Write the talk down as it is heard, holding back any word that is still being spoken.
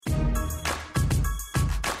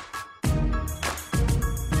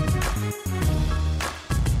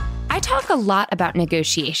talk a lot about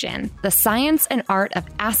negotiation, the science and art of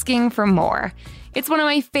asking for more. It's one of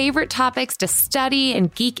my favorite topics to study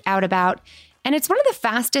and geek out about, and it's one of the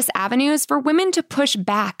fastest avenues for women to push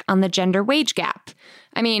back on the gender wage gap.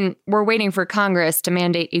 I mean, we're waiting for Congress to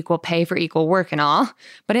mandate equal pay for equal work and all,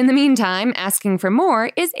 but in the meantime, asking for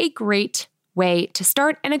more is a great way to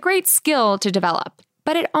start and a great skill to develop.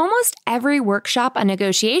 But at almost every workshop on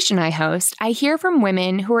negotiation I host, I hear from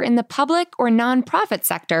women who are in the public or nonprofit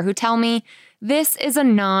sector who tell me this is a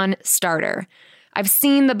non-starter. I've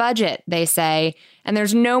seen the budget, they say, and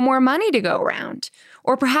there's no more money to go around.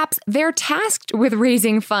 Or perhaps they're tasked with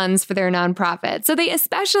raising funds for their nonprofit, so they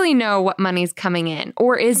especially know what money's coming in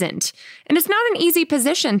or isn't. And it's not an easy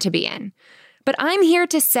position to be in. But I'm here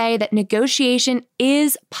to say that negotiation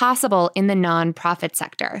is possible in the nonprofit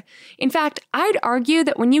sector. In fact, I'd argue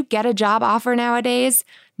that when you get a job offer nowadays,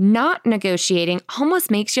 not negotiating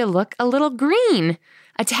almost makes you look a little green,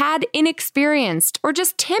 a tad inexperienced, or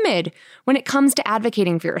just timid when it comes to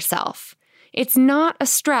advocating for yourself. It's not a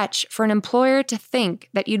stretch for an employer to think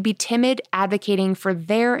that you'd be timid advocating for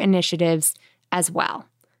their initiatives as well.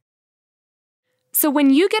 So when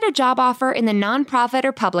you get a job offer in the nonprofit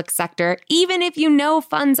or public sector, even if you know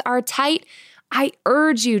funds are tight, I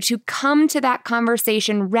urge you to come to that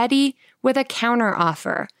conversation ready with a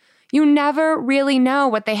counteroffer. You never really know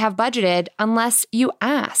what they have budgeted unless you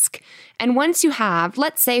ask. And once you have,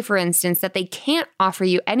 let's say, for instance, that they can't offer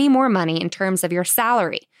you any more money in terms of your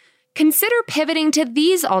salary, consider pivoting to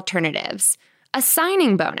these alternatives. A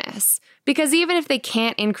signing bonus, because even if they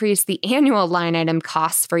can't increase the annual line item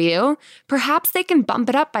costs for you, perhaps they can bump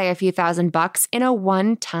it up by a few $1,000 in a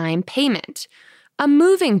one-time payment. A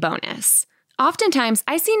moving bonus. Oftentimes,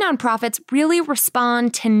 I see nonprofits really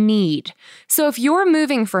respond to need. So if you're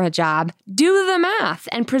moving for a job, do the math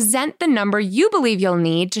and present the number you believe you'll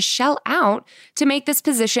need to shell out to make this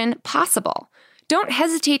position possible. Don't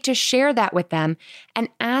hesitate to share that with them and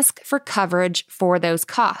ask for coverage for those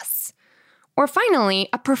costs. Or finally,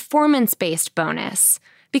 a performance-based bonus.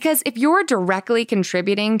 Because if you're directly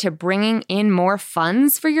contributing to bringing in more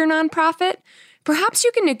funds for your nonprofit, perhaps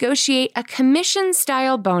you can negotiate a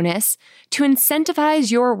commission-style bonus to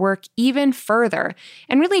incentivize your work even further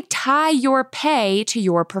and really tie your pay to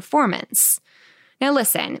your performance. Now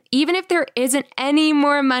listen, even if there isn't any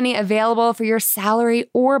more money available for your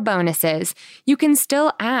salary or bonuses, you can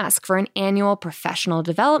still ask for an annual professional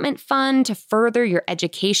development fund to further your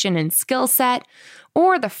education and skill set,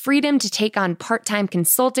 or the freedom to take on part-time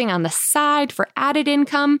consulting on the side for added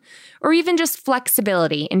income, or even just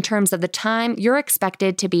flexibility in terms of the time you're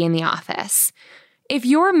expected to be in the office. If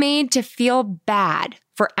you're made to feel bad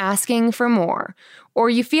for asking for more, or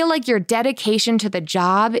you feel like your dedication to the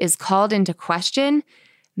job is called into question,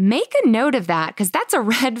 make a note of that because that's a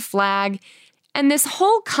red flag. And this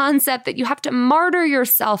whole concept that you have to martyr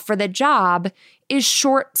yourself for the job is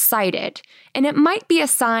short-sighted. And it might be a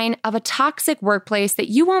sign of a toxic workplace that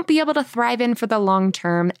you won't be able to thrive in for the long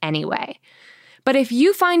term anyway. But if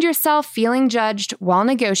you find yourself feeling judged while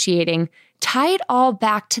negotiating, tie it all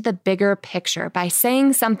back to the bigger picture by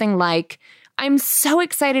saying something like, I'm so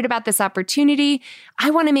excited about this opportunity.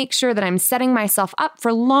 I want to make sure that I'm setting myself up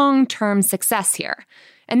for long-term success here.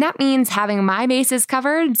 And that means having my bases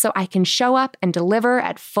covered so I can show up and deliver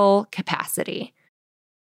at full capacity.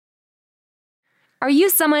 Are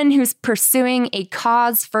you someone who's pursuing a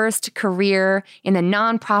cause-first career in the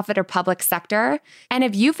nonprofit or public sector? And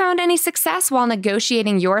have you found any success while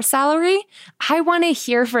negotiating your salary? I want to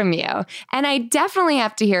hear from you. And I definitely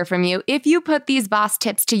have to hear from you if you put these boss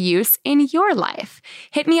tips to use in your life.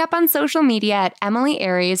 Hit me up on social media at Emily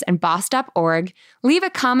Aries and Bossedup.org. Leave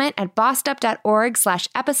a comment at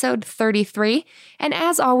bossedup.org/episode 33. And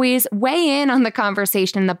as always, weigh in on the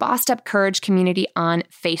conversation in the Bossed Up Courage community on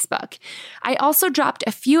Facebook. I also dropped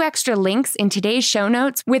a few extra links in today's show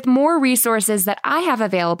notes with more resources that I have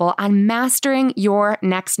available on mastering your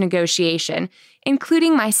next negotiation,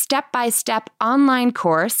 including my step-by-step online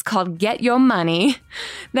course called Get Your Money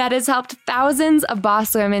that has helped thousands of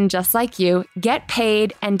boss women just like you get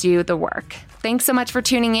paid and do the work. Thanks so much for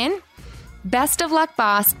tuning in. Best of luck,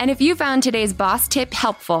 boss. And if you found today's boss tip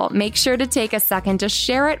helpful, make sure to take a second to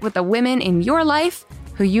share it with the women in your life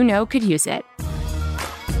who you know could use it.